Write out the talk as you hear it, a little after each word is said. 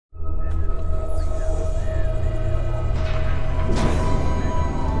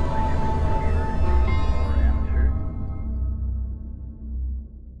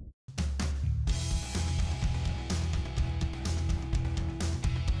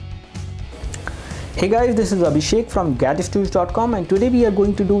Hey guys, this is Abhishek from gadgetsnews.com, and today we are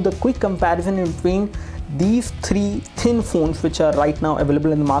going to do the quick comparison in between these three thin phones which are right now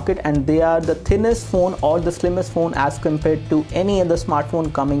available in the market, and they are the thinnest phone or the slimmest phone as compared to any other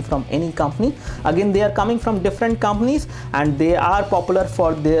smartphone coming from any company. Again, they are coming from different companies and they are popular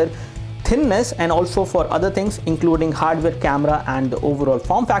for their thinness and also for other things including hardware, camera and the overall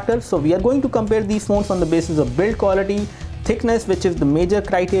form factor. So we are going to compare these phones on the basis of build quality, thickness, which is the major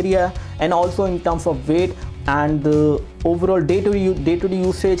criteria, and also in terms of weight and the overall day-to-day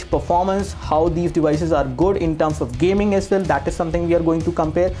usage, performance, how these devices are good in terms of gaming as well. That is something we are going to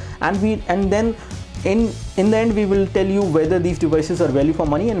compare, and then in the end we will tell you whether these devices are value for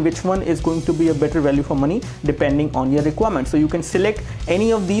money and which one is going to be a better value for money depending on your requirements. So you can select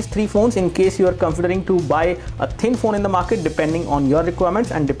any of these three phones in case you are considering to buy a thin phone in the market, depending on your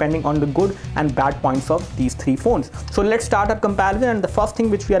requirements and depending on the good and bad points of these three phones. So let's start our comparison, and the first thing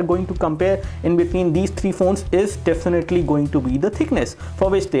which we are going to compare in between these three phones is definitely going to be the thickness,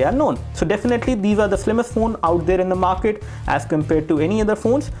 for which they are known. So definitely these are the slimmest phone out there in the market as compared to any other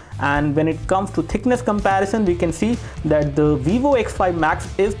phones. And when it comes to thickness comparison, we can see that the Vivo X5 Max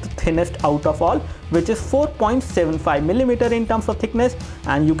is the thinnest out of all, which is 4.75 millimeter in terms of thickness,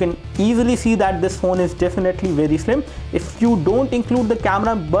 and you can easily see that this phone is definitely very slim. If you don't include the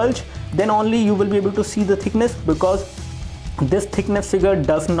camera bulge, then only you will be able to see the thickness, because this thickness figure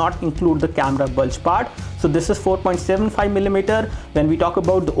does not include the camera bulge part. So this is 4.75 millimeter. When we talk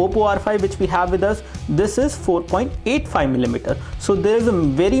about the Oppo R5 which we have with us, this is 4.85 millimeter. So there is a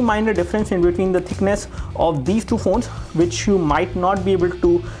very minor difference in between the thickness of these two phones, which you might not be able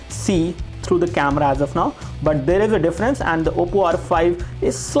to see through the camera as of now, but there is a difference, and the Oppo R5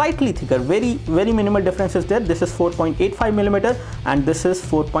 is slightly thicker. Very minimal difference is there. This is 4.85 millimeter and this is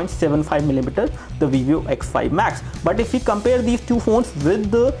 4.75 millimeter, the Vivo X5 Max. But if we compare these two phones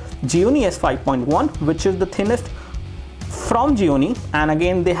with the Gionee S5.1, which is the thinnest from Gionee, and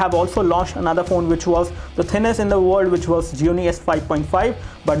again they have also launched another phone which was the thinnest in the world, which was Gionee S5.5,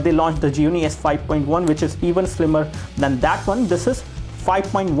 but they launched the Gionee S5.1, which is even slimmer than that one. This is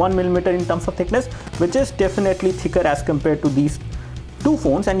 5.1 millimeter in terms of thickness, which is definitely thicker as compared to these two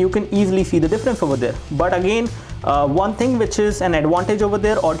phones, and you can easily see the difference over there. But again, one thing which is an advantage over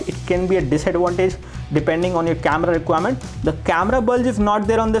there, or it can be a disadvantage depending on your camera requirement, the camera bulge is not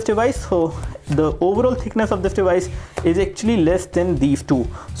there on this device, so the overall thickness of this device is actually less than these two.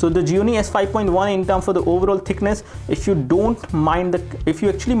 So the Gionee S5.1, in terms of the overall thickness, if you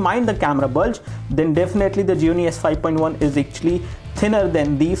actually mind the camera bulge, then definitely the Gionee S5.1 is actually thinner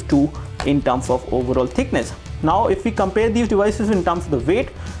than these two in terms of overall thickness. Now if we compare these devices in terms of the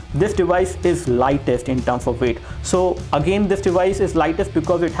weight, this device is lightest in terms of weight. So again, this device is lightest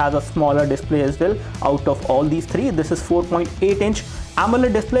because it has a smaller display as well. Out of all these three, this is 4.8-inch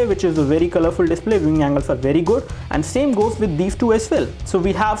AMOLED display, which is a very colorful display. Viewing angles are very good, and same goes with these two as well. So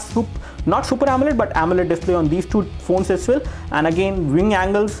we have not Super AMOLED but AMOLED display on these two phones as well, and again viewing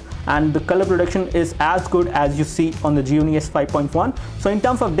angles and the color production is as good as you see on the Gionee S5.1. So in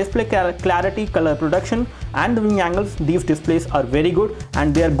terms of display clarity, color production and the viewing angles, these displays are very good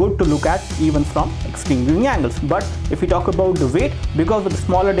and they are good to look at even from extreme viewing angles. But if we talk about the weight, because of the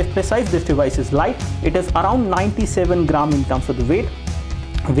smaller display size, this device is light. It is around 97 gram in terms of the weight.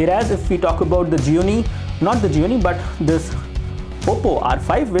 Whereas if we talk about the Gionee, not the Gionee but this Oppo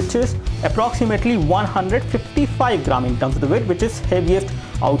R5, which is approximately 155 gram in terms of the weight, which is heaviest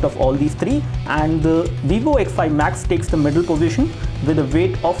out of all these three, and the Vivo X5 Max takes the middle position with a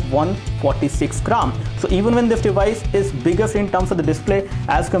weight of 146 gram. So even when this device is bigger in terms of the display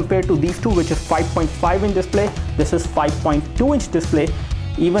as compared to these two, which is 5.5 inch display, this is 5.2 inch display,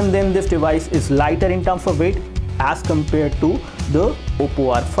 even then this device is lighter in terms of weight as compared to the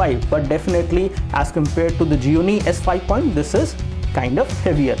Oppo R5, but definitely as compared to the Gionee S5, this is kind of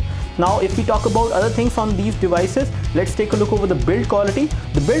heavier. Now if we talk about other things on these devices, let's take a look over the build quality.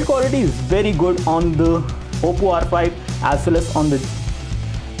 The build quality is very good on the Oppo R5 as well as on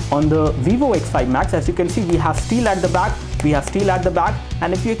the Vivo X5 Max. As you can see, we have steel at the back,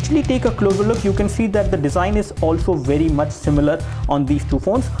 and if you actually take a closer look, you can see that the design is also very much similar on these two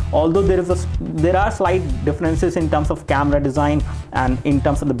phones, although there are slight differences in terms of camera design and in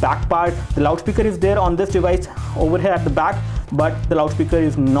terms of the back part. The loudspeaker is there on this device over here at the back, but the loudspeaker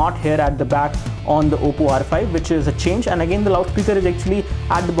is not here at the back on the Oppo R5, which is a change. And again, the loudspeaker is actually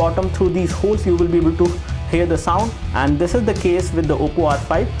at the bottom. Through these holes you will be able to hear the sound, and this is the case with the Oppo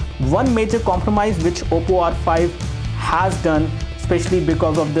R5. One major compromise which Oppo R5 has done, especially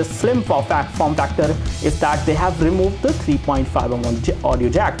because of the slim form factor, is that they have removed the 3.5mm audio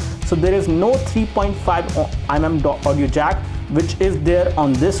jack. So there is no 3.5mm audio jack which is there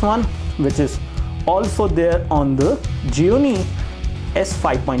on this one, which is also there on the Gionee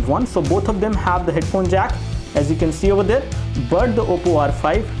S5.1. so both of them have the headphone jack, as you can see over there, but the Oppo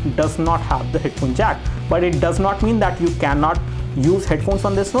R5 does not have the headphone jack. But it does not mean that you cannot use headphones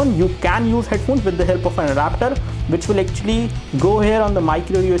on this one. You can use headphones with the help of an adapter, which will actually go here on the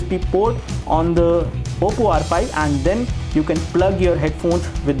micro USB port on the Oppo R5, and then you can plug your headphones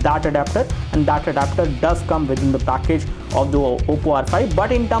with that adapter, and that adapter does come within the package of the Oppo R5.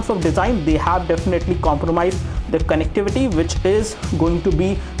 But in terms of design, they have definitely compromised the connectivity, which is going to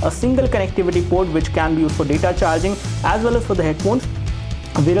be a single connectivity port which can be used for data charging as well as for the headphones,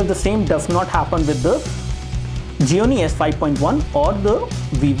 whereas the same does not happen with the Gionee S5.1 or the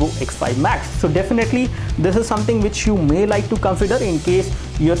Vivo X5 Max. So definitely this is something which you may like to consider in case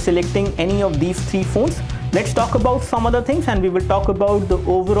you're selecting any of these three phones. Let's talk about some other things, and we will talk about the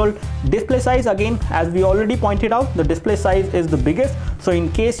overall display size. Again, as we already pointed out, the display size is the biggest. So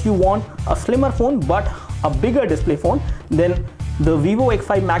in case you want a slimmer phone but a bigger display phone, then the Vivo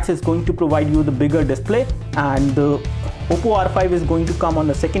X5 Max is going to provide you the bigger display, and the Oppo R5 is going to come on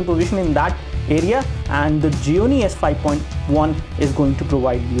the second position in that area, and the Gionee S5.1 is going to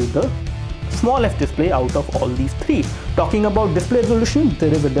provide you the smallest display out of all these three. Talking about display resolution,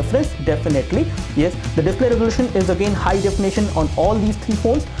 there is a difference, definitely. Yes, the display resolution is again high definition on all these three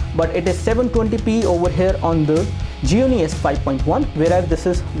phones, but it is 720p over here on the Gionee S5.1, whereas this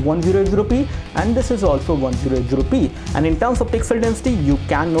is 1080p and this is also 1080p. And in terms of pixel density, you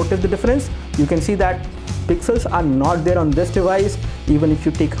can notice the difference. You can see that pixels are not there on this device even if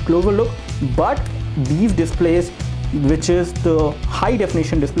you take a closer look, but these displays, which is the high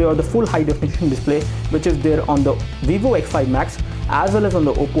definition display or the full high definition display which is there on the Vivo X5 Max as well as on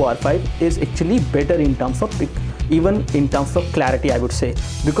the Oppo R5, is actually better in terms of even in terms of clarity, I would say,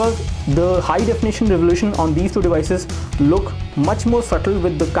 because the high definition resolution on these two devices look much more subtle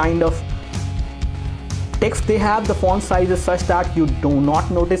with the kind of text they have. The font size is such that you do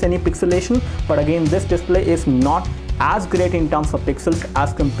not notice any pixelation, but again this display is not as great in terms of pixels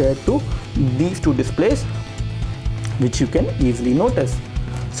as compared to these two displays, which you can easily notice.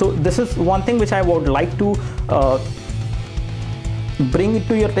 So this is one thing which I would like to bring it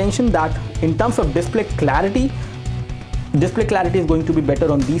to your attention, that in terms of display clarity is going to be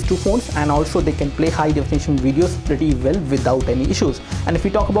better on these two phones, and also they can play high definition videos pretty well without any issues. And if we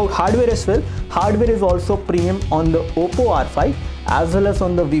talk about hardware as well, hardware is also premium on the Oppo R5 as well as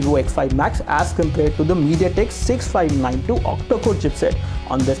on the Vivo X5 Max as compared to the MediaTek 6592 octa-core chipset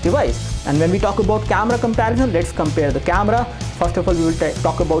on this device. And when we talk about camera comparison, let's compare the camera. First of all, we will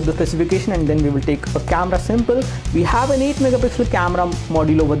talk about the specification, and then we will take a camera sample. We have an 8 megapixel camera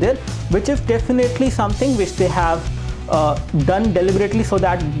module over there, which is definitely something which they have done deliberately so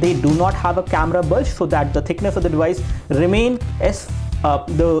that they do not have a camera bulge, so that the thickness of the device remain as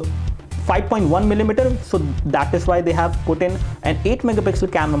the 5.1 millimeter. So that is why they have put in an 8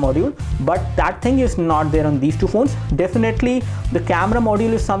 megapixel camera module, but that thing is not there on these two phones. Definitely the camera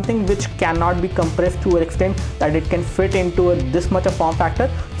module is something which cannot be compressed to an extent that it can fit into this much of form factor.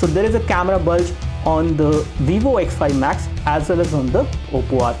 So there is a camera bulge on the Vivo X5 Max as well as on the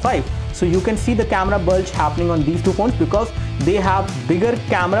Oppo R5. So you can see the camera bulge happening on these two phones because they have bigger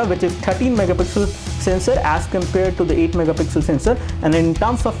camera, which is 13 megapixel sensor as compared to the 8 megapixel sensor. And in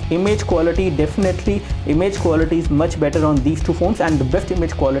terms of image quality, definitely image quality is much better on these two phones, and the best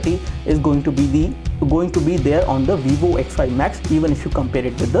image quality is going to be there on the Vivo X5 Max, even if you compare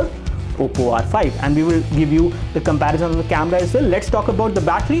it with the Oppo R5. And we will give you the comparison of the camera as well. Let's talk about the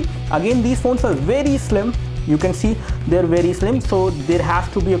battery. Again, these phones are very slim. You can see they're very slim, so there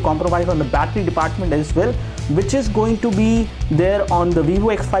has to be a compromise on the battery department as well, which is going to be there on the Vivo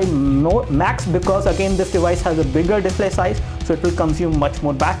X5 Max, because again this device has a bigger display size, so it will consume much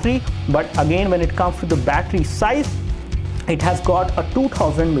more battery. But again, when it comes to the battery size, it has got a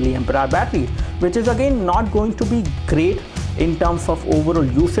 2000 mAh battery, which is again not going to be great in terms of overall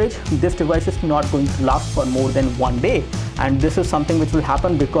usage. This device is not going to last for more than 1 day, and this is something which will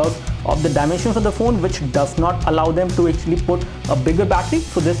happen because of the dimensions of the phone, which does not allow them to actually put a bigger battery.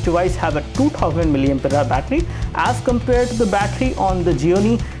 So this device has a 2000 mAh battery as compared to the battery on the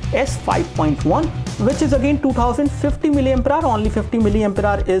Gionee S5.1, which is again 2050 mAh. Only 50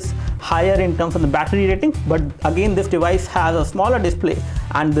 mAh is higher in terms of the battery rating, but again this device has a smaller display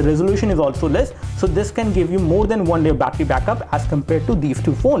and the resolution is also less, so this can give you more than 1 day of battery backup as compared to these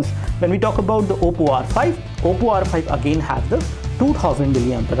two phones. When we talk about the Oppo R5 again has the 2000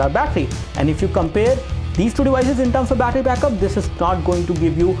 mAh battery, and if you compare these two devices in terms of battery backup, this is not going to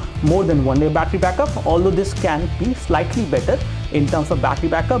give you more than 1 day battery backup, although this can be slightly better in terms of battery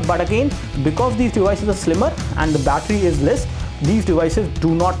backup. But again, because these devices are slimmer and the battery is less, these devices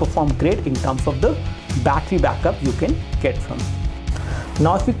do not perform great in terms of the battery backup you can get from.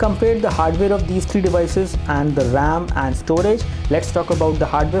 Now if we compare the hardware of these three devices and the RAM and storage, let's talk about the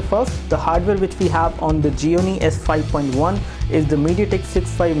hardware first. The hardware which we have on the Gionee S5.1 is the MediaTek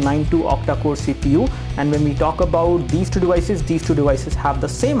 6592 octa-core CPU, and when we talk about these two devices have the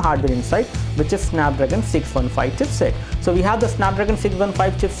same hardware inside, which is Snapdragon 615 chipset. So we have the Snapdragon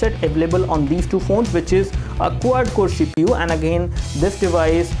 615 chipset available on these two phones, which is a quad-core CPU, and again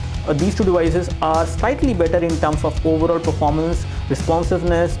these two devices are slightly better in terms of overall performance,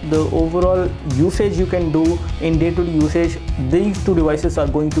 responsiveness, the overall usage you can do in day-to-day usage. These two devices are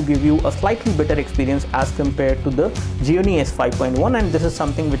going to give you a slightly better experience as compared to the Gionee S5.1, and this is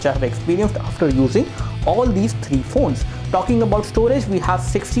something which I have experienced after using all these three phones. Talking about storage, we have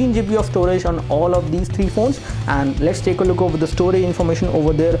 16 GB of storage on all of these three phones, and let's take a look over the storage information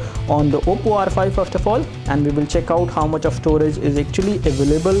over there on the Oppo R5 first of all, and we will check out how much of storage is actually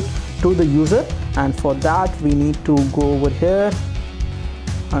available to the user. And for that we need to go over here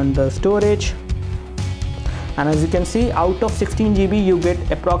under storage, and as you can see, out of 16 GB you get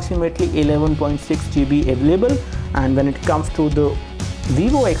approximately 11.6 GB available. And when it comes to the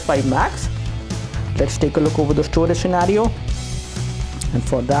Vivo X5 Max, let's take a look over the storage scenario, and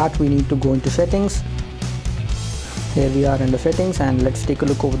for that we need to go into settings. Here we are in the settings, and let's take a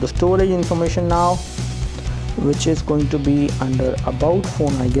look over the storage information now, which is going to be under about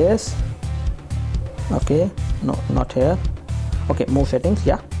phone, I guess. Okay, no, not here. Okay, more settings,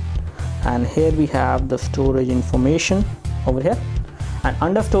 yeah, and here we have the storage information over here, and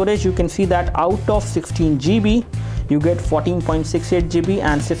under storage you can see that out of 16 GB you get 14.68 GB,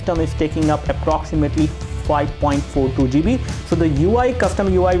 and system is taking up approximately 5.42 GB. So the UI,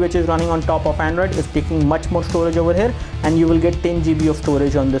 custom UI which is running on top of Android, is taking much more storage over here, and you will get 10 GB of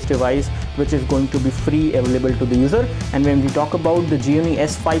storage on this device, which is going to be free available to the user. And when we talk about the Gionee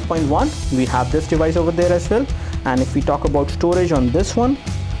S5.1, we have this device over there as well. And if we talk about storage on this one,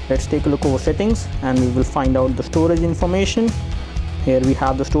 let's take a look over settings, and we will find out the storage information. Here we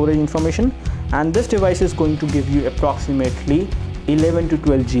have the storage information, and this device is going to give you approximately 11 to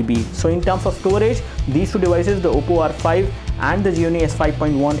 12 GB. So in terms of storage, these two devices, the Oppo R5 and the Gionee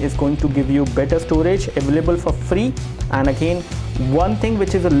S5.1, is going to give you better storage available for free. And again, one thing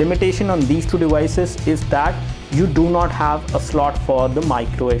which is a limitation on these two devices is that you do not have a slot for the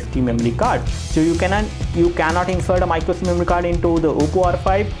micro SD memory card. So you cannot insert a micro SD memory card into the Oppo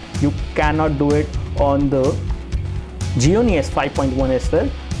R5. You cannot do it on the Gionee S5.1 as well,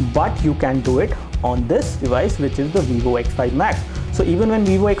 but you can do it on this device, which is the Vivo X5 Max. So even when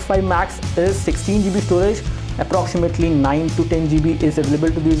Vivo X5 Max is 16 GB storage, approximately 9 to 10 GB is available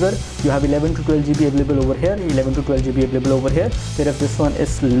to the user. You have 11 to 12 GB available over here, 11 to 12 GB available over here, whereas this one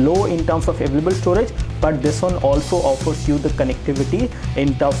is low in terms of available storage, but this one also offers you the connectivity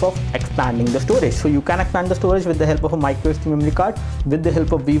in terms of expanding the storage. So you can expand the storage with the help of a micro SD memory card, with the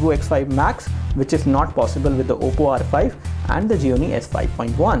help of Vivo X5 Max, which is not possible with the Oppo R5 and the Gionee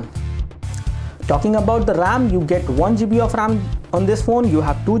S5.1. Talking about the RAM, you get 1 GB of RAM on this phone, you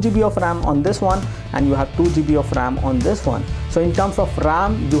have 2 GB of RAM on this one, and you have 2 GB of RAM on this one. So in terms of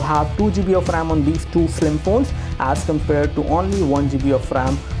RAM, you have 2 GB of RAM on these two slim phones as compared to only 1 GB of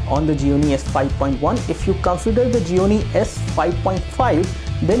RAM on the Gionee S5.1. If you consider the Gionee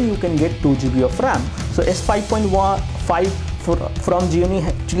S5.5, then you can get 2 GB of RAM. So S5.5 from Gionee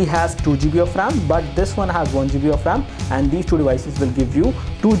actually has 2 GB of RAM, but this one has 1 GB of RAM, and these two devices will give you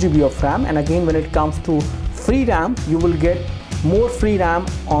 2 GB of RAM. And again, when it comes to free RAM, you will get more free RAM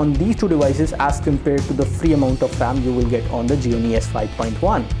on these two devices as compared to the free amount of RAM you will get on the Gionee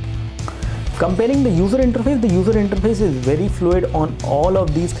S5.1. Comparing the user interface is very fluid on all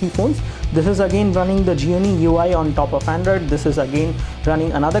of these three phones. This is again running the Gionee UI on top of Android. This is again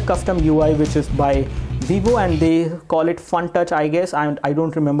running another custom UI which is by Vivo, and they call it Fun Touch, I guess. I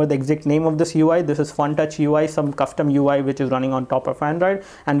don't remember the exact name of this UI. This is Fun Touch UI, some custom UI which is running on top of Android.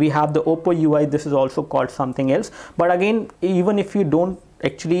 And we have the Oppo UI. This is also called something else. But again, even if you don't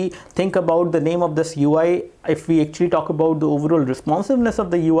actually think about the name of this UI, if we actually talk about the overall responsiveness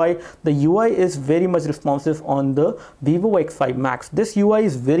of the UI is very much responsive on the Vivo X5 Max. This UI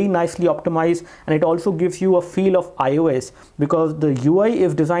is very nicely optimized, and it also gives you a feel of iOS, because the UI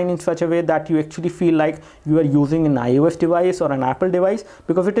is designed in such a way that you actually feel like you are using an iOS device or an Apple device,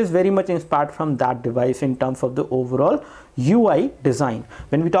 because it is very much inspired from that device in terms of the overall UI design.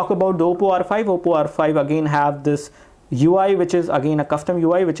 When we talk about the Oppo R5 again have this UI, which is again a custom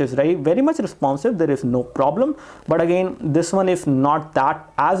UI, which is very much responsive. There is no problem, but again this one is not that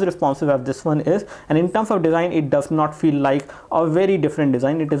as responsive as this one is, and in terms of design it does not feel like a very different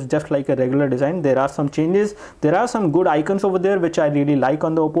design. It is just like a regular design. There are some changes, there are some good icons over there which I really like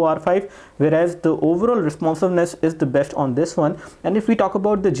on the Oppo R5, whereas the overall responsiveness is the best on this one. And if we talk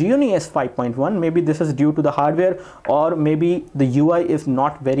about the Gionee S5.1, maybe this is due to the hardware, or maybe the UI is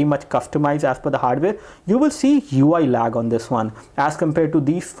not very much customized as per the hardware. You will see UI lag on this one as compared to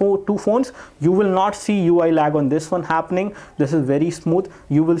these two phones. You will not see UI lag on this one happening. This is very smooth.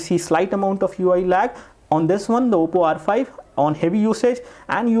 You will see slight amount of UI lag on this one, the Oppo R5, on heavy usage,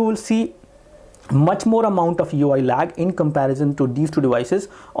 and you will see much more amount of UI lag in comparison to these two devices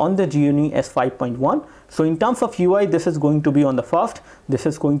on the Gionee S5.1. So in terms of UI, this is going to be on the first, this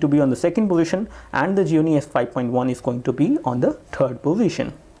is going to be on the second position, and the Gionee S5.1 is going to be on the third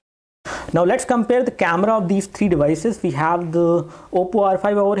position. Now let's compare the camera of these three devices. We have the Oppo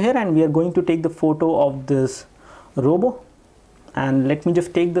R5 over here, and we are going to take the photo of this robo. And let me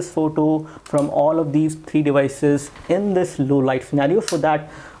just take this photo from all of these three devices in this low light scenario, so that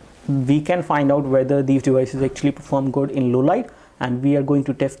we can find out whether these devices actually perform good in low light, and we are going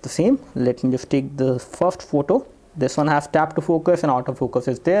to test the same. Let me just take the first photo. This one has tap to focus and autofocus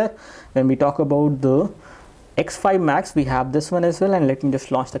is there. When we talk about the X5 Max, we have this one as well, and let me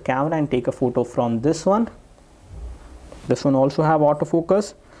just launch the camera and take a photo from this one. This one also have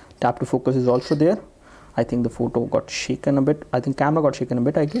autofocus, tap to focus is also there. I think the photo got shaken a bit, I think camera got shaken a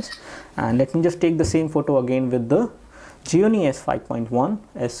bit, I guess. And let me just take the same photo again with the Gionee S5.1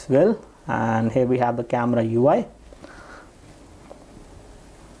 as well, and here we have the camera UI.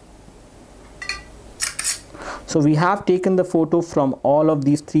 So we have taken the photo from all of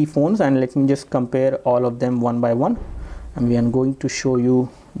these three phones, and let me just compare all of them one by one, and we are going to show you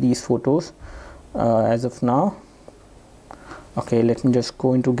these photos as of now. Okay, let me just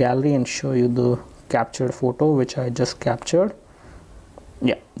go into gallery and show you the captured photo which I just captured.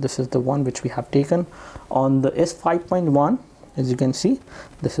 Yeah, this is the one which we have taken on the S5.1. As you can see,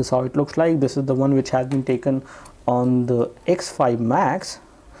 this is how it looks like. This is the one which has been taken on the X5 Max,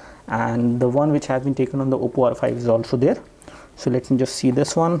 and the one which has been taken on the Oppo R5 is also there. So let me just see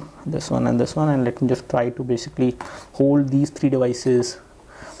this one, and this one, and let me just try to basically hold these three devices,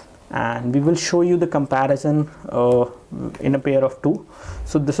 and we will show you the comparison in a pair of two.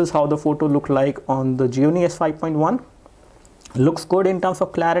 So this is how the photo look like on the Gionee S5.1. Looks good in terms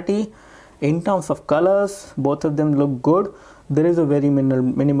of clarity, in terms of colors, both of them look good. There is a very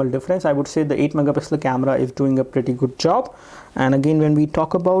minimal difference. I would say the 8 megapixel camera is doing a pretty good job. And again, when we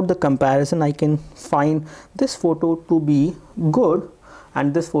talk about the comparison, I can find this photo to be good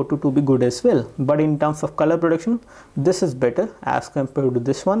and this photo to be good as well. But in terms of color production, this is better as compared to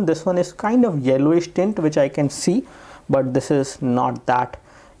this one. This one is kind of yellowish tint, which I can see, but this is not that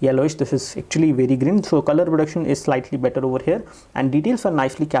yellowish. This is actually very green. So color production is slightly better over here, and details are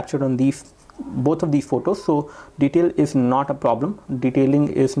nicely captured on these both of these photos. So detail is not a problem. Detailing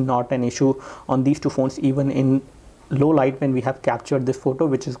is not an issue on these two phones, even in low light when we have captured this photo,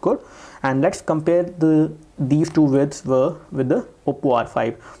 which is good. And let's compare these two widths with the Oppo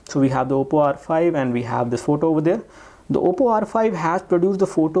R5. So we have the Oppo R5 and we have this photo over there. The Oppo R5 has produced the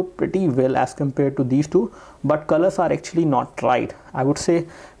photo pretty well as compared to these two, but colors are actually not right. I would say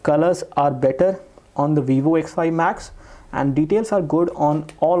colors are better on the Vivo X5 Max, and details are good on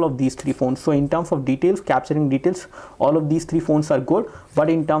all of these three phones. So in terms of details, capturing details, all of these three phones are good, but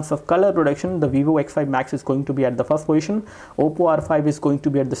in terms of color production, the Vivo X5 Max is going to be at the first position, Oppo R5 is going to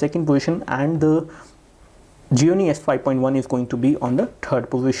be at the second position, and the Gionee S5.1 is going to be on the third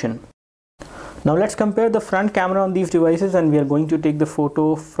position. Now let's compare the front camera on these devices, and we are going to take the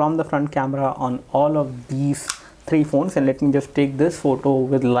photo from the front camera on all of these three phones. And let me just take this photo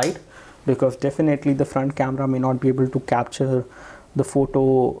with light, because definitely the front camera may not be able to capture the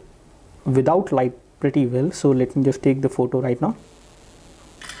photo without light pretty well. So let me just take the photo right now.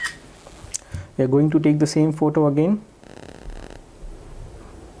 We are going to take the same photo again,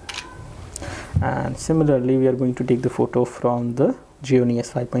 and similarly we are going to take the photo from the Gionee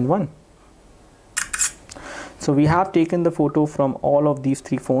S5.1. So we have taken the photo from all of these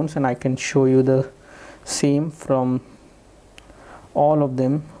three phones, and I can show you the same from all of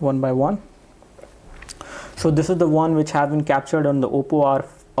them one by one. So this is the one which has been captured on the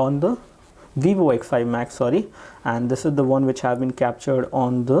on the Vivo X5 Max, sorry, and this is the one which has been captured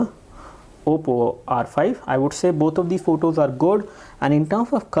on the Oppo R5. I would say both of these photos are good, and in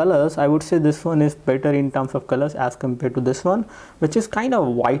terms of colors, I would say this one is better in terms of colors as compared to this one, which is kind of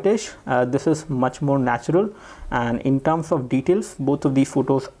whitish. This is much more natural, and in terms of details, both of these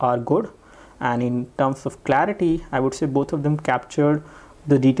photos are good. and in terms of clarity, I would say both of them captured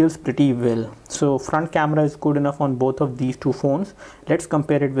the details pretty well. So front camera is good enough on both of these two phones. Let's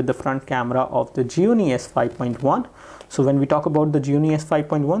compare it with the front camera of the Gionee S5.1. So when we talk about the Gionee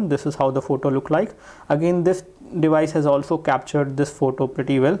S5.1, this is how the photo look like. Again, this device has also captured this photo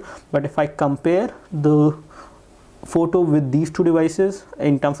pretty well, but if I compare the photo with these two devices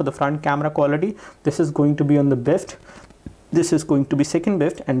in terms of the front camera quality, this is going to be on the best, this is going to be second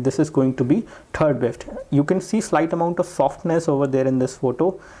best, and this is going to be third best. You can see slight amount of softness over there in this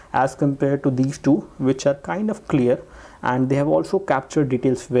photo as compared to these two, which are kind of clear, and they have also captured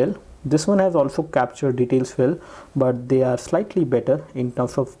details well. This one has also captured details well, but they are slightly better in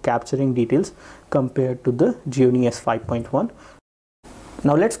terms of capturing details compared to the Gionee S5.1.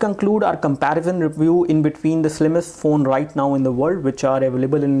 Now let's conclude our comparison review in between the slimmest phone right now in the world, which are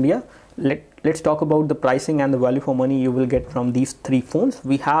available in India. Let's talk about the pricing and the value for money you will get from these three phones.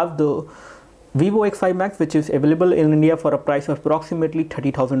 We have the Vivo X5 Max, which is available in India for a price of approximately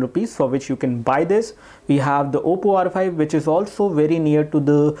 30,000 rupees, for which you can buy this. We have the Oppo R5, which is also very near to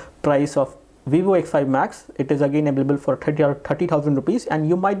the price of Vivo X5 Max. It is again available for 30,000 rupees, and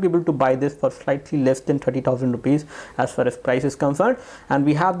you might be able to buy this for slightly less than 30,000 rupees as far as price is concerned. And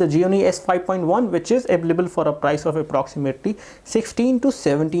we have the Gionee S5.1, which is available for a price of approximately 16 to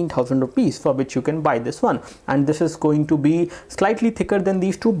 17,000 rupees, for which you can buy this one. And this is going to be slightly thicker than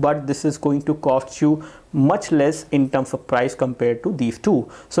these two, but this is going to cost you much less in terms of price compared to these two.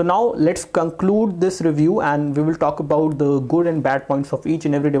 So now let's conclude this review, and we will talk about the good and bad points of each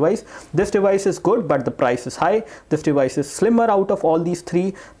and every device. This device is good, but the price is high. This device is slimmer out of all these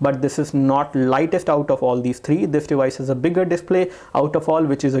three, but this is not lightest out of all these three. This device has a bigger display out of all,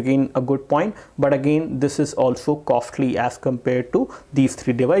 which is again a good point, but again this is also costly as compared to these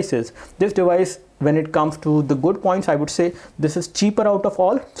three devices. This device, when it comes to the good points, I would say this is cheaper out of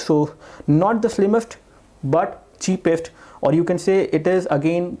all. So not the slimmest, but cheapest, or you can say it is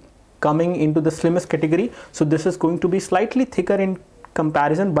again coming into the slimmest category. So this is going to be slightly thicker in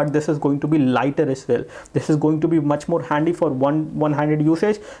comparison, but this is going to be lighter as well. This is going to be much more handy for one-handed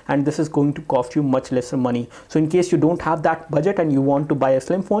usage, and this is going to cost you much lesser money. So in case you don't have that budget and you want to buy a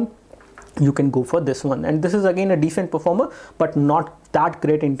slim phone, you can go for this one. And this is again a decent performer, but not that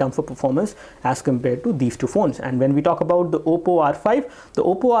great in terms of performance as compared to these two phones. And when we talk about the Oppo R5, the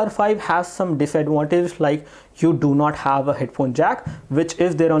Oppo R5 has some disadvantages, like you do not have a headphone jack, which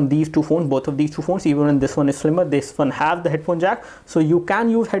is there on these two phones, both of these two phones. Even when this one is slimmer, this one has the headphone jack, so you can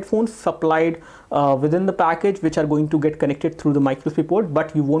use headphones supplied within the package, which are going to get connected through the micro USB port,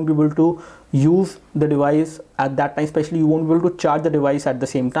 but you won't be able to use the device at that time, especially you won't be able to charge the device at the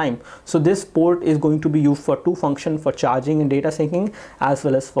same time. So this port is going to be used for two functions, for charging and data syncing, as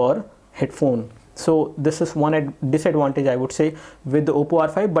well as for headphone. So this is one disadvantage, I would say, with the Oppo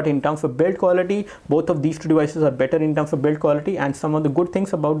R5. But in terms of build quality, both of these two devices are better in terms of build quality. And some of the good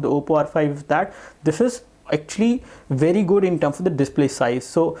things about the Oppo R5 is that this is actually very good in terms of the display size.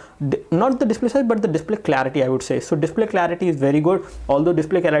 So not the display size, but the display clarity, I would say. So display clarity is very good, although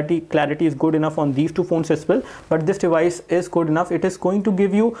display clarity is good enough on these two phones as well, but this device is good enough. It is going to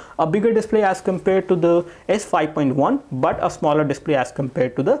give you a bigger display as compared to the S5.1, but a smaller display as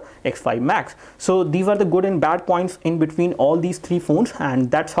compared to the X5 Max. So these are the good and bad points in between all these three phones, and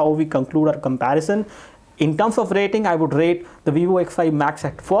that's how we conclude our comparison. In terms of rating, I would rate the Vivo X5 Max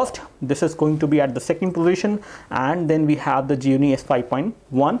at first. This is going to be at the second position, and then we have the Gionee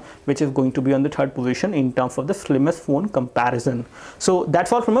S5.1, which is going to be on the third position in terms of the slimmest phone comparison. So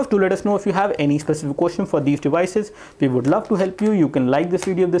that's all from us. Do let us know if you have any specific question for these devices. We would love to help you. You can like this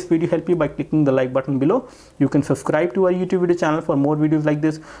video if this video helped you by clicking the like button below. You can subscribe to our YouTube video channel for more videos like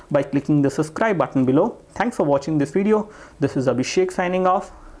this by clicking the subscribe button below. Thanks for watching this video. This is Abhishek signing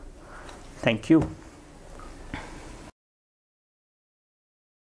off. Thank you.